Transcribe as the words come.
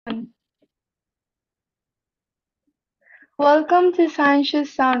Welcome to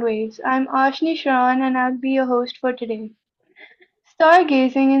Sciencious Soundwaves. I'm Ashni Sharan and I'll be your host for today.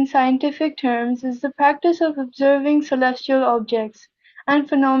 Stargazing, in scientific terms, is the practice of observing celestial objects and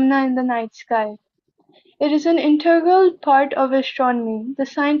phenomena in the night sky. It is an integral part of astronomy, the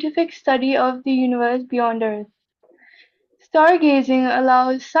scientific study of the universe beyond Earth. Stargazing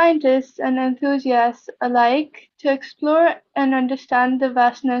allows scientists and enthusiasts alike to explore and understand the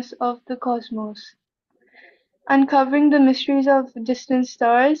vastness of the cosmos, uncovering the mysteries of distant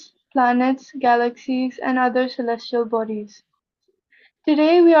stars, planets, galaxies, and other celestial bodies.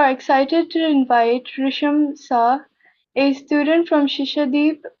 Today we are excited to invite Risham Sah, a student from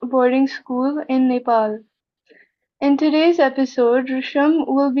Shishadeep boarding school in Nepal. In today's episode, Risham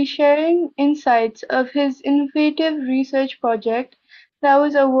will be sharing insights of his innovative research project that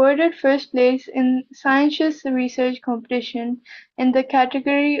was awarded first place in Sciencious Research Competition in the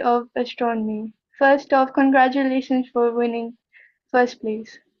category of astronomy. First off, congratulations for winning first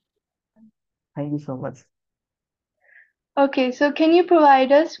place. Thank you so much. Okay, so can you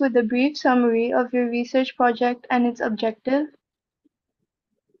provide us with a brief summary of your research project and its objective?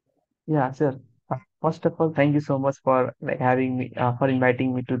 Yeah, sure. First of all, thank you so much for having me, for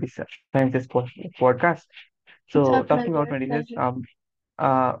inviting me to this Sciences podcast. It's So, our talking about my pleasure. research,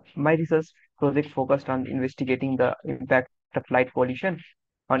 Pleasure. my research project focused on investigating the impact of light pollution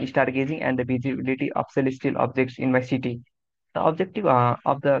on stargazing and the visibility of celestial objects in my city. The objective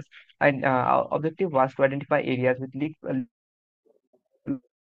objective was to identify areas with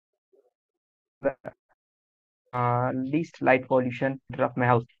least light pollution of my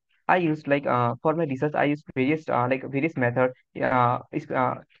house. I used for my research I used various methods.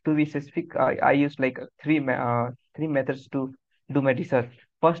 To be specific, I used three methods to do my research.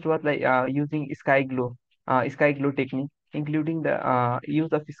 First was using sky glow technique, including the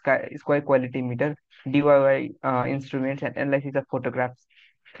use of sky quality meter, DIY instruments, and analysis of photographs.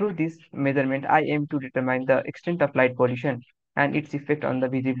 Through this measurement, I aim to determine the extent of light pollution and its effect on the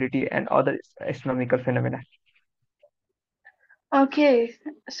visibility and other astronomical phenomena. Okay,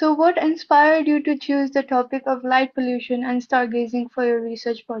 so what inspired you to choose the topic of light pollution and stargazing for your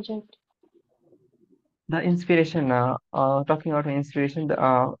research project? The inspiration, talking about my inspiration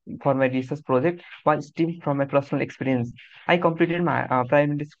for my research project was stemmed from my personal experience. I completed my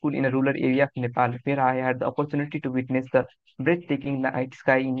primary school in a rural area of Nepal, where I had the opportunity to witness the breathtaking night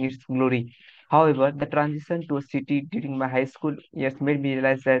sky in its glory. However, the transition to a city during my high school years made me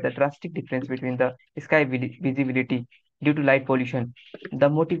realize that the drastic difference between the sky visibility due to light pollution.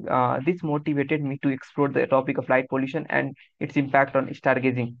 This motivated me to explore the topic of light pollution and its impact on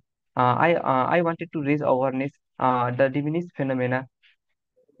stargazing. I wanted to raise awareness the diminished phenomena,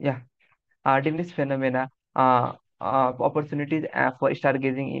 yeah, diminished phenomena, opportunities for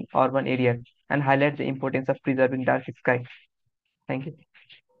stargazing in urban areas, and highlight the importance of preserving dark sky. Thank you.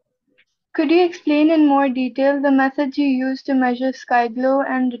 Could you explain in more detail the methods you use to measure sky glow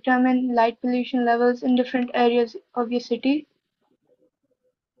and determine light pollution levels in different areas of your city?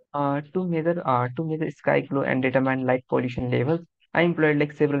 To measure sky glow and determine light pollution levels, I employed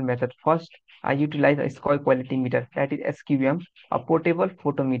several methods. First, I utilized a sky quality meter, that is SQM, a portable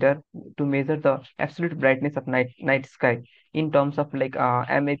photometer to measure the absolute brightness of night sky in terms of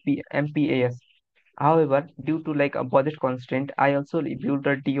MPAS. However, due to a budget constraint, I also built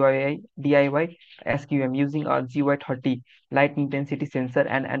a DIY SQM using a GY30 light intensity sensor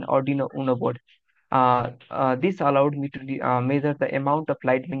and an Arduino Uno board. This allowed me to measure the amount of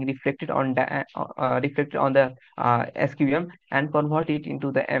light being reflected on the SQM and convert it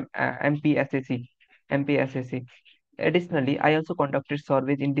into the MPSAC. Additionally, I also conducted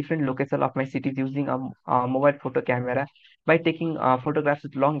surveys in different locations of my cities using a mobile photo camera by taking photographs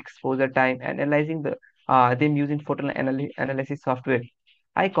with long exposure time and analyzing them using analysis software.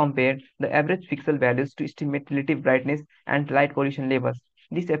 I compared the average pixel values to estimate relative brightness and light pollution levels.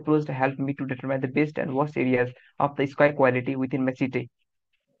 This approach helped me to determine the best and worst areas of the sky quality within my city.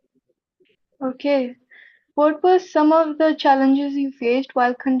 Okay, what were some of the challenges you faced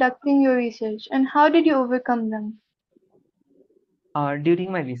while conducting your research and how did you overcome them?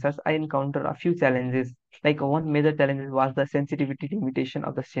 During my research, I encountered a few challenges. One major challenge was the sensitivity limitation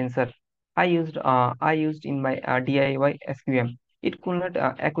of the sensor. I used in my DIY SQM. It could not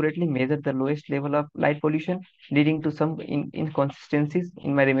accurately measure the lowest level of light pollution, leading to some inconsistencies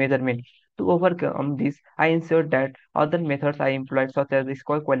in my measurement. To overcome this, I ensured that other methods I employed, such as the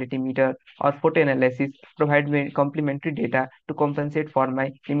sky quality meter or photo analysis, provide me complementary data to compensate for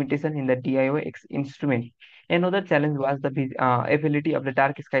my limitation in the DIY instrument. Another challenge was the ability of the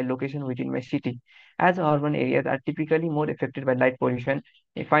dark sky location within my city. As urban areas are typically more affected by light pollution,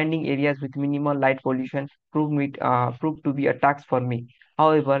 finding areas with minimal light pollution proved to be a task for me.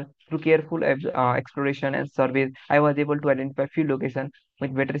 However, through careful exploration and surveys, I was able to identify few locations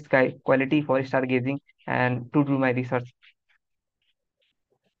with better sky quality for stargazing and to do my research.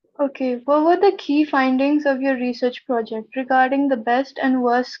 Okay, what were the key findings of your research project regarding the best and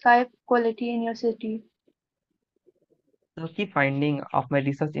worst sky quality in your city? The key finding of my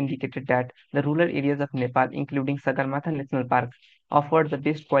research indicated that the rural areas of Nepal, including Sagarmatha National Park, offered the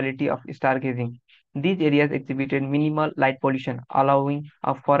best quality of stargazing. These areas exhibited minimal light pollution, allowing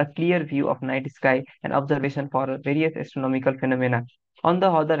for a clear view of night sky and observation for various astronomical phenomena. On the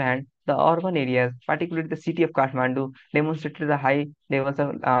other hand, the urban areas, particularly the city of Kathmandu, demonstrated the high levels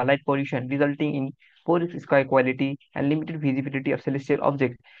of light pollution, resulting in poor sky quality and limited visibility of celestial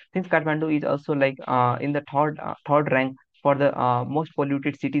objects. Since Kathmandu is also like in the third rank for the most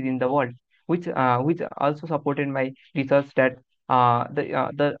polluted cities in the world, which also supported my research that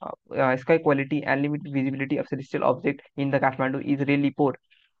the sky quality and limited visibility of celestial object in the Kathmandu is really poor.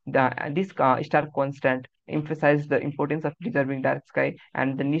 This stark constant emphasizes the importance of preserving dark sky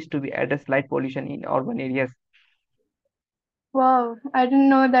and the needs to be addressed light pollution in urban areas. Wow, I didn't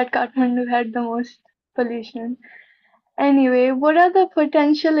know that Kathmandu had the most pollution. Anyway, what are the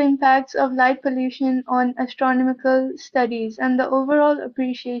potential impacts of light pollution on astronomical studies and the overall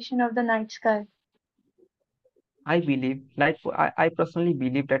appreciation of the night sky? I personally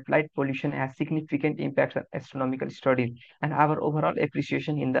believe that light pollution has significant impacts on astronomical studies and our overall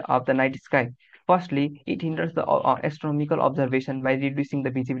appreciation of the night sky. Firstly, it hinders the astronomical observation by reducing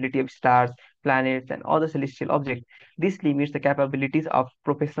the visibility of stars, planets, and other celestial objects. This limits the capabilities of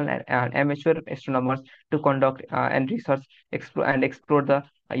professional and amateur astronomers to conduct and research and explore the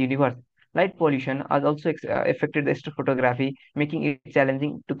universe. Light pollution has also affected the astrophotography, making it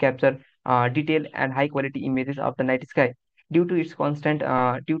challenging to capture detailed and high quality images of the night sky due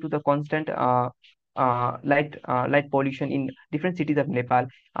to the constant light pollution in different cities of Nepal.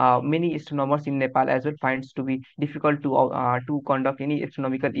 Many astronomers in Nepal as well finds to be difficult to conduct any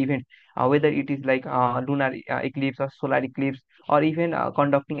astronomical event, whether it is like lunar eclipse or solar eclipse, or even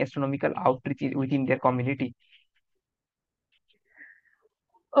conducting astronomical outreach within their community.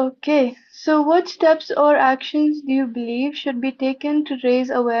 Okay, so what steps or actions do you believe should be taken to raise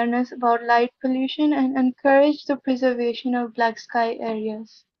awareness about light pollution and encourage the preservation of black sky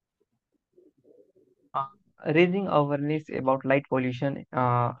areas? uh, Raising awareness about light pollution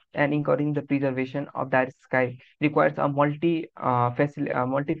and encouraging the preservation of that sky requires a multifaceted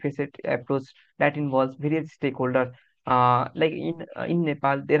approach that involves various stakeholders. Like in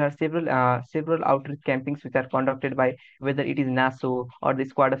Nepal, there are several outreach campings which are conducted by whether it is NASO or the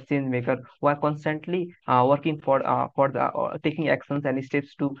squad of change maker who are constantly working for the taking actions and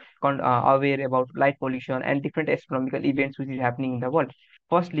steps to aware about light pollution and different astronomical events which is happening in the world.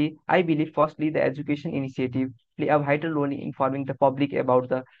 Firstly, the education initiative play a vital role in informing the public about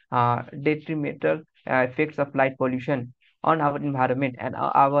the detrimental effects of light pollution on our environment and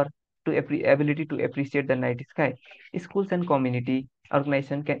our ability to appreciate the night sky. Schools and community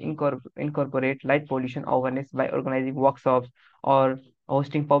organization can incorporate light pollution awareness by organizing workshops or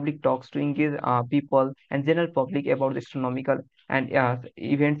hosting public talks to engage people and general public about the astronomical and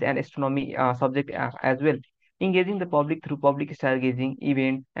events and astronomy subject as well. Engaging the public through public stargazing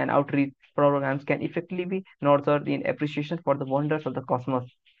events and outreach programs can effectively be nurtured in appreciation for the wonders of the cosmos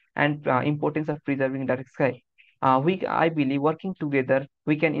and importance of preserving the sky. I believe, working together,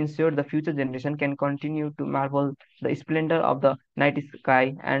 we can ensure the future generation can continue to marvel the splendor of the night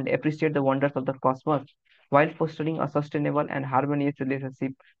sky and appreciate the wonders of the cosmos while fostering a sustainable and harmonious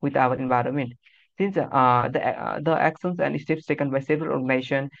relationship with our environment. Since the actions and steps taken by several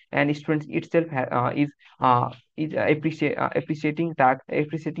organizations and students itself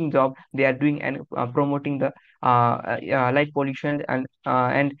appreciating job they are doing and promoting the light pollution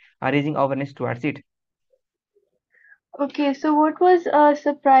and raising awareness towards it. Okay, so what was a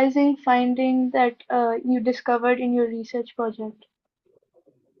surprising finding that you discovered in your research project?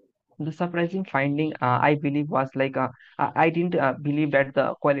 The surprising finding, I believe, was like I didn't believe that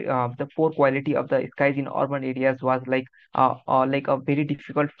the poor quality of the skies in urban areas was like a very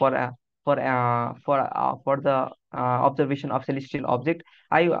difficult for the observation of celestial object.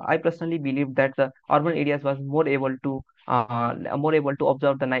 I personally believe that the urban areas was more able to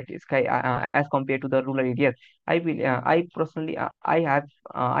observe the night sky as compared to the rural areas. I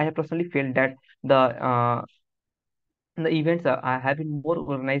have personally felt that the events have been more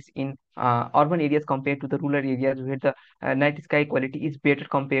organized in urban areas compared to the rural areas where the night sky quality is better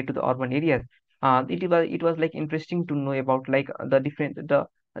compared to the urban areas. It was like interesting to know about like the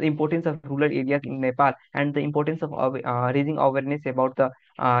importance of rural areas in Nepal and the importance of raising awareness about the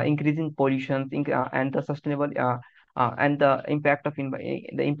increasing pollution and the sustainable and the impact of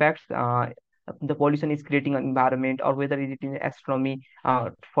the impacts the pollution is creating on environment, or whether is it in astronomy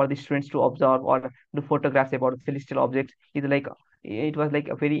for the students to observe or do photographs about celestial objects. It was like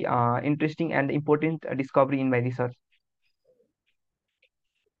a very interesting and important discovery in my research.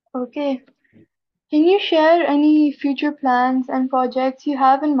 Okay. Can you share any future plans and projects you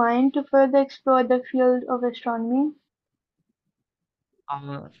have in mind to further explore the field of astronomy?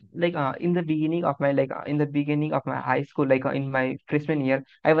 In the beginning of my high school, in my freshman year,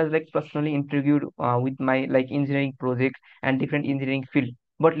 I was like personally intrigued with my like engineering projects and different engineering field.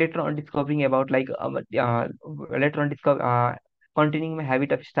 But later on discover continuing my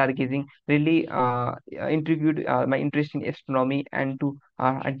habit of stargazing really intrigued my interest in astronomy and to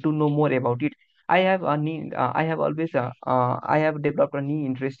know more about it. I have developed a new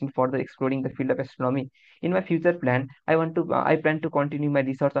interest in further exploring the field of astronomy. In my future plan, I plan to continue my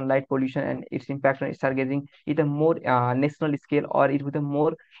research on light pollution and its impact on stargazing with a more national scale, or it with a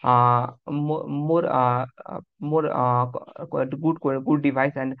more good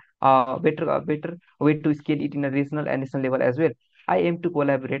device and better way to scale it in a regional and national level as well. I aim to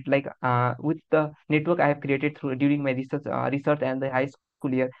collaborate with the network I have created through during my research and the high school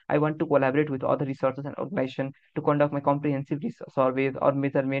year. I want to collaborate with other researchers and organizations to conduct my comprehensive surveys or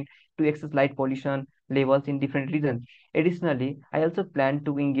measurement to access light pollution levels in different regions. Additionally, I also plan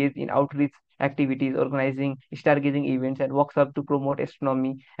to engage in outreach activities, organizing stargazing events and workshops to promote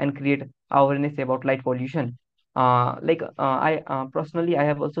astronomy and create awareness about light pollution. I personally, I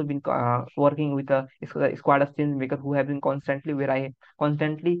have also been working with a squad of change makers who have been constantly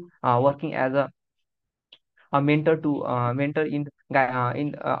working as a mentor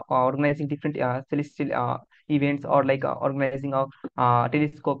in organizing different celestial events, or organizing a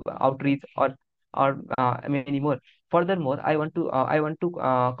telescope outreach, or many more. Furthermore, I want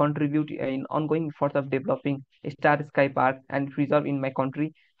to contribute in ongoing efforts of developing a star sky park and preserve in my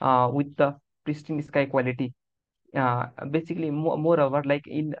country with the pristine sky quality. Basically, moreover,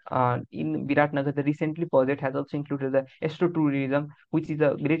 in Viratnagar, the recently project has also included the astrotourism, which is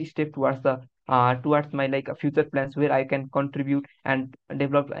a great step towards my future plans, where I can contribute and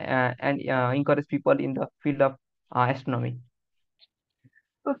develop and encourage people in the field of astronomy.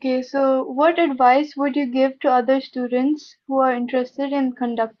 Okay, so what advice would you give to other students who are interested in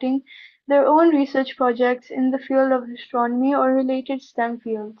conducting their own research projects in the field of astronomy or related STEM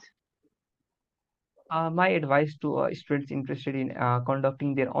fields? My advice to students interested in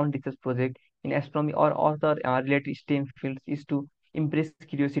conducting their own research project in astronomy or other related STEM fields is to embrace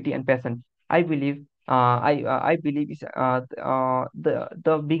curiosity and passion. I believe I believe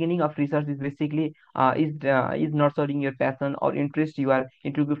the beginning of research is basically is nurturing your passion or interest you are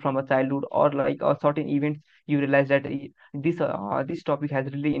intrigued from a childhood, or like a certain events you realize that this topic has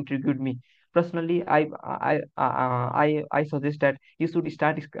really intrigued me. Personally, I suggest that you should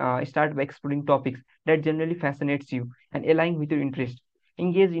start by exploring topics that generally fascinates you and align with your interest.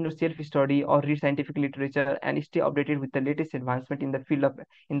 Engage in your self-study or read scientific literature and stay updated with the latest advancement in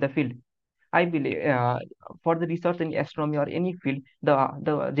the field. I believe for the research in astronomy or any field,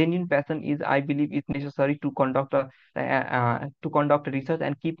 the genuine passion is, I believe, is necessary to conduct research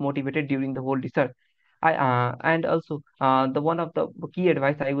and keep motivated during the whole research. And also the one of the key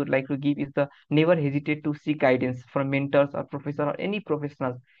advice I would like to give is the never hesitate to seek guidance from mentors or professor or any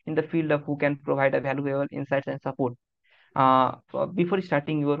professionals in the field of who can provide a valuable insights and support. Before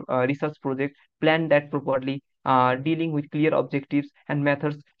starting your research project, plan that properly, dealing with clear objectives and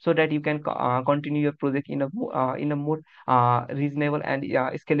methods so that you can continue your project in a more reasonable and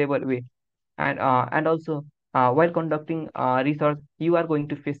scalable way. And also, while conducting research, you are going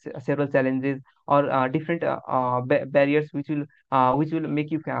to face several challenges or different barriers which will make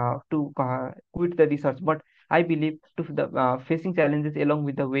you quit the research. But I believe to the facing challenges along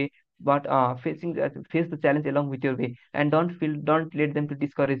with the way, but face the challenge along with your way, and don't let them to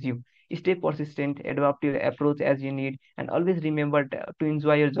discourage you. Stay persistent, adapt your approach as you need, and always remember to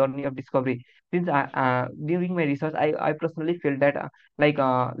enjoy your journey of discovery. Since during my research, I personally felt that like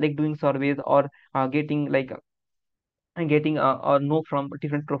doing surveys or getting and getting a no from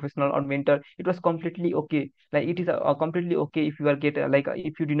different professional or mentor, it was completely okay. Like it is completely okay if you are get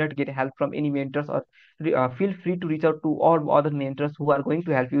if you do not get help from any mentors, or feel free to reach out to all other mentors who are going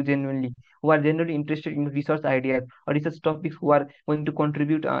to help you genuinely, who are genuinely interested in research ideas or research topics, who are going to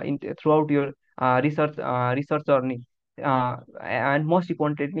contribute throughout your research journey. And most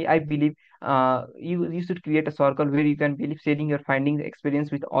importantly, I believe you should create a circle where you can believe sharing your findings,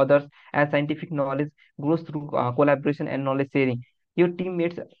 experience with others, as scientific knowledge grows through collaboration and knowledge sharing. Your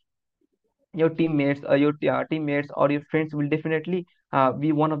teammates your teammates or your friends will definitely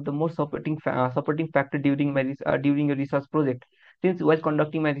be one of the most supporting factor during during your research project. Since while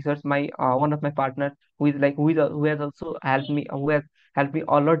conducting my research, my one of my partner who has also helped me who has helped me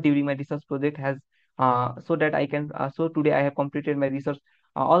a lot during my research project has so that I can so today I have completed my research,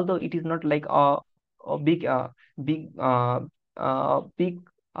 although it is not like a big big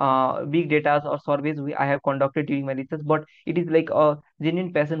big data or surveys I have conducted during my research, but it is like a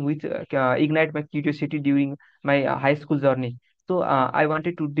genuine passion which ignite my curiosity during my high school journey. So I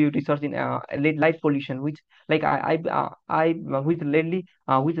wanted to do research in light pollution, which like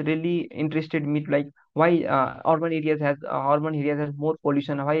which really interested me, like why urban areas has more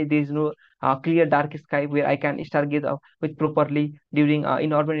pollution, why there is no clear dark sky where I can stargaze with properly during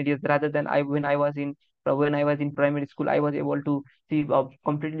in urban areas, rather than I when I was in primary school, I was able to see a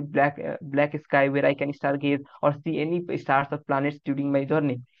completely black sky where I can stargaze or see any stars or planets during my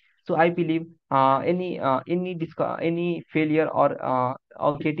journey. So I believe any failure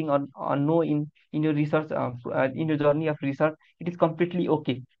or getting or no in your research in your journey of research, it is completely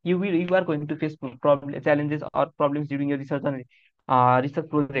okay. You are going to face problem challenges or problems during your research journey, research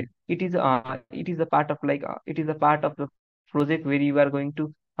project. It is a part of the project where you are going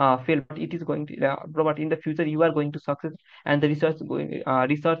to fail, but it is going to but in the future you are going to success, and the research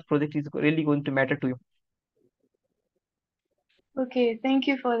project is really going to matter to you. Okay, thank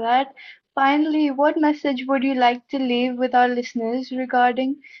you for that. Finally, what message would you like to leave with our listeners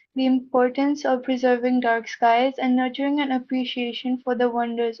regarding the importance of preserving dark skies and nurturing an appreciation for the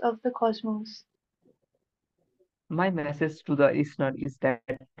wonders of the cosmos? My message to the listener is that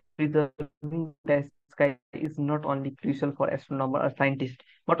preserving the sky is not only crucial for astronomers or scientists, but also for our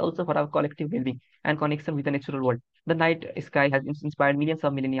collective well-being and connection with the natural world. The night sky has inspired millions of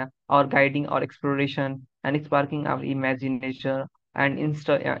millennia, our guiding our exploration and sparking our imagination and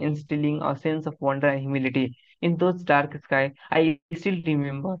instilling a sense of wonder and humility. In those dark skies, I still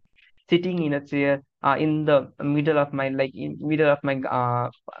remember sitting in a chair in the middle of my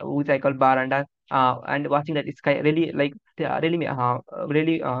which I call baranda, and watching that sky really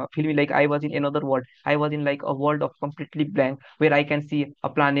really feel me like I was in another world. I was in like a world of completely blank where I can see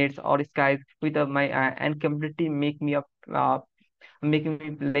planets or skies with my and completely uh, making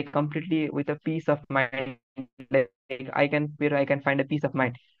me like completely with a peace of mind. Like I can where I can find a peace of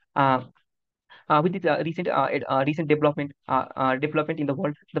mind. Uh, with this recent development in the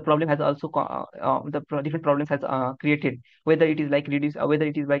world, the problem has also different problems has created, whether it is like whether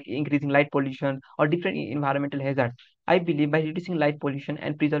it is like increasing light pollution or different environmental hazards. I believe by reducing light pollution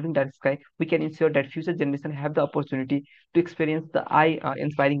and preserving dark sky, we can ensure that future generations have the opportunity to experience the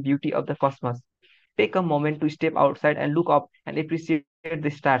eye-inspiring beauty of the cosmos. Take a moment to step outside and look up and appreciate the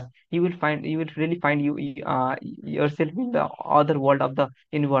stars. You will really find yourself in the other world of the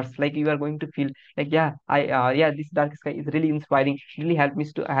universe. Like you are going to feel like, yeah, this dark sky is really inspiring, really help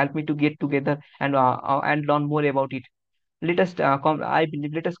me to get together and learn more about it. I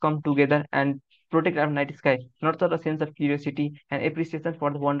believe, let us come together and protect our night sky, nurture a sense of curiosity and appreciation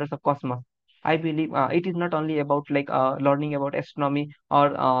for the wonders of cosmos. I believe it is not only about learning about astronomy or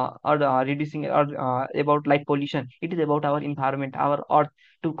reducing or about light pollution. It is about our environment, our earth,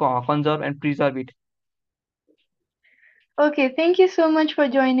 to conserve and preserve it. Okay, thank you so much for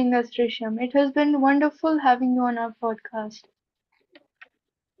joining us, Risham. It has been wonderful having you on our podcast.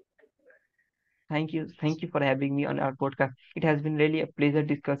 Thank you for having me on our podcast. It has been really a pleasure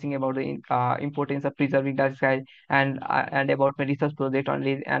discussing about the importance of preserving the sky and about my research project on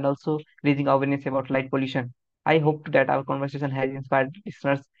and also raising awareness about light pollution. I hope that our conversation has inspired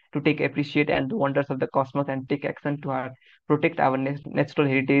listeners to take appreciate and the wonders of the cosmos and take action to protect our natural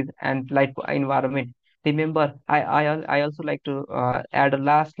heritage and light environment. Remember, I also like to add a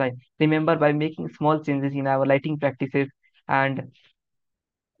last line. Remember, by making small changes in our lighting practices and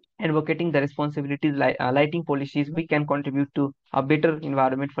advocating the responsibilities lighting policies, we can contribute to a better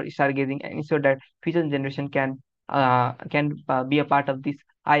environment for stargazing and ensure that future generation can be a part of this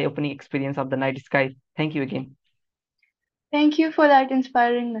eye-opening experience of the night sky. Thank you again. Thank you for that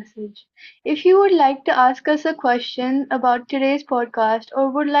inspiring message. If you would like to ask us a question about today's podcast or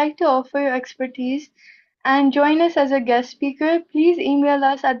would like to offer your expertise and join us as a guest speaker, please email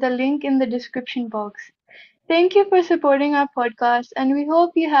us at the link in the description box. Thank you for supporting our podcast, and we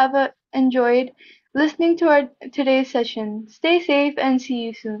hope you have enjoyed listening to our today's session. Stay safe and see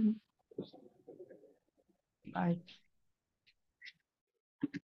you soon. Bye.